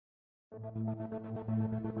Hey,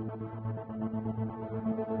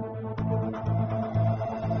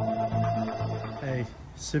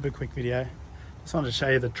 super quick video. Just wanted to show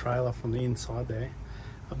you the trailer from the inside there.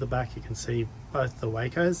 Up the back you can see both the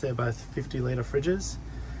Wacos, they're both 50-litre fridges.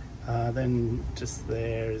 Then just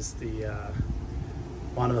there is the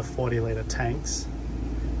one of the 40-litre tanks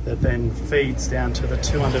that then feeds down to the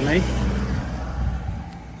two underneath.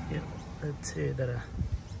 Yep, the two that are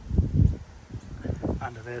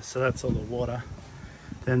under there, so that's all the water.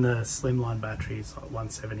 Then the slimline battery is like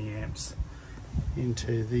 170 amps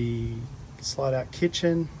into the slide out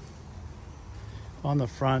kitchen. On the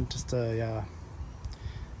front, just a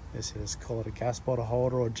let's call it a gas bottle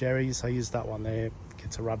holder or Jerry's. I use that one there.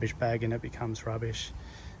 Gets a rubbish bag in it, becomes rubbish.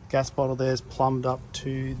 Gas bottle there is plumbed up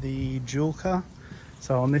to the Julka.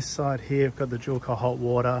 So on this side here, I've got the Julka hot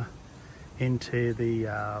water into the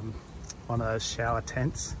one of those shower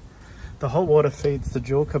tents. The hot water feeds the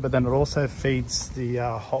Julka, but then it also feeds the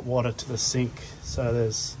hot water to the sink. So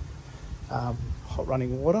there's hot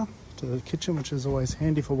running water to the kitchen, which is always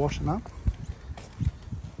handy for washing up.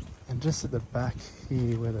 And just at the back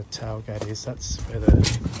here where the tailgate is, that's where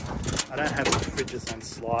I don't have the fridges and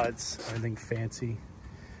slides or anything fancy.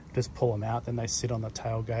 Just pull them out, then they sit on the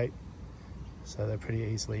tailgate. So they're pretty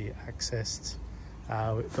easily accessed.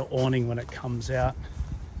 The awning, when it comes out,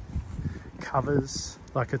 covers,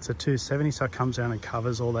 like it's a 270, so it comes down and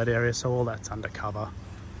covers all that area, so all that's under cover.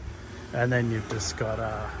 And then you've just got,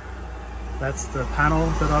 that's the panel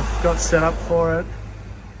that I've got set up for it.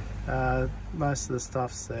 Most of the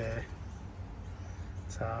stuff's there.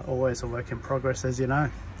 It's always a work in progress, as you know.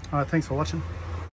 Alright, thanks for watching.